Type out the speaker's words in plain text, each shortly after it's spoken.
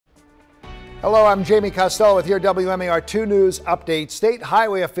Hello, I'm Jamie Costello with your WMAR 2 News update. State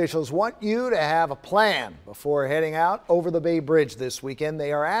highway officials want you to have a plan before heading out over the Bay Bridge this weekend.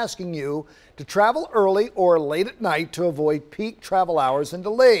 They are asking you to travel early or late at night to avoid peak travel hours and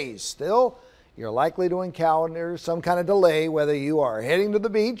delays. Still, you're likely to encounter some kind of delay whether you are heading to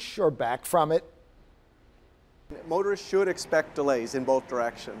the beach or back from it. Motorists should expect delays in both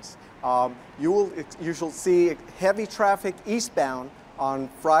directions. You shall see heavy traffic eastbound on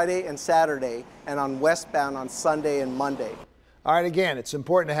Friday and Saturday, and on westbound on Sunday and Monday. All right, again, it's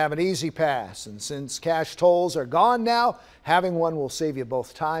important to have an easy pass, and since cash tolls are gone now, having one will save you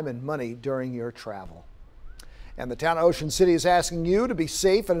both time and money during your travel. And the town of Ocean City is asking you to be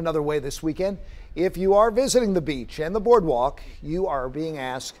safe in another way this weekend. If you are visiting the beach and the boardwalk, you are being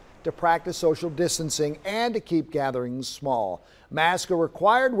asked to practice social distancing and to keep gatherings small. Masks are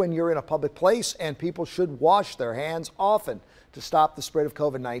required when you're in a public place, and people should wash their hands often to stop the spread of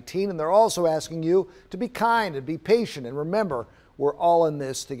COVID-19. And they're also asking you to be kind and be patient. And remember, we're all in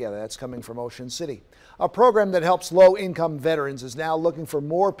this together. That's coming from Ocean City. A program that helps low-income veterans is now looking for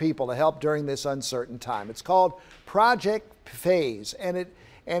more people to help during this uncertain time. It's called Project Phase, and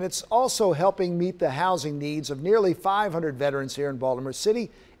it's also helping meet the housing needs of nearly 500 veterans here in Baltimore City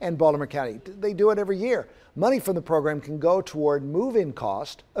and Baltimore County. They do it every year. Money from the program can go toward move-in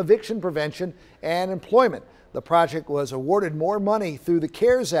cost, eviction prevention, and employment. The project was awarded more money through the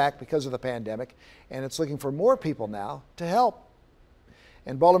CARES Act because of the pandemic, and it's looking for more people now to help.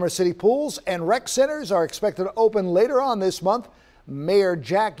 And Baltimore City pools and rec centers are expected to open later on this month. Mayor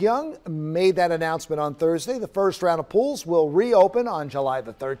Jack Young made that announcement on Thursday. The first round of pools will reopen on July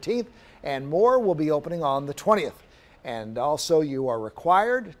the 13th, and more will be opening on the 20th. And also, you are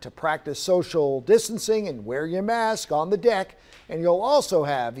required to practice social distancing and wear your mask on the deck. And you'll also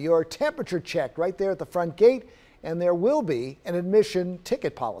have your temperature checked right there at the front gate, and there will be an admission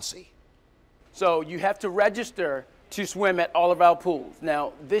ticket policy. So you have to register to swim at all of our pools.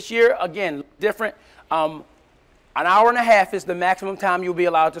 Now, this year, again, different. An hour and a half is the maximum time you'll be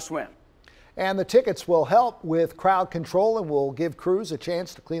allowed to swim. And the tickets will help with crowd control and will give crews a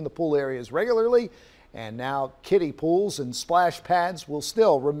chance to clean the pool areas regularly. And now kiddie pools and splash pads will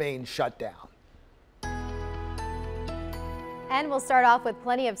still remain shut down. And we'll start off with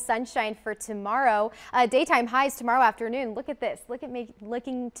plenty of sunshine for tomorrow. Daytime highs tomorrow afternoon. Look at this.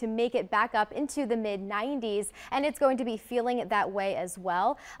 Looking to make it back up into the mid-90s, and it's going to be feeling it that way as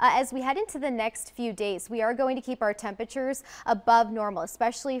well. As we head into the next few days, we are going to keep our temperatures above normal,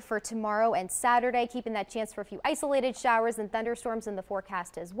 especially for tomorrow and Saturday, keeping that chance for a few isolated showers and thunderstorms in the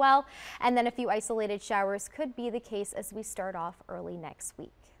forecast as well. And then a few isolated showers could be the case as we start off early next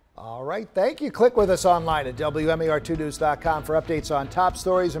week. All right, thank you. Click with us online at WMAR2news.com for updates on top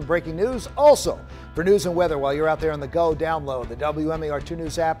stories and breaking news. Also, for news and weather while you're out there on the go, download the WMAR2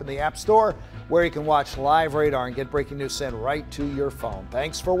 News app in the App Store, where you can watch live radar and get breaking news sent right to your phone.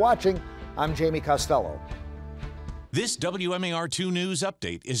 Thanks for watching. I'm Jamie Costello. This WMAR2 News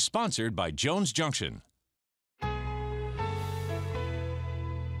update is sponsored by Jones Junction.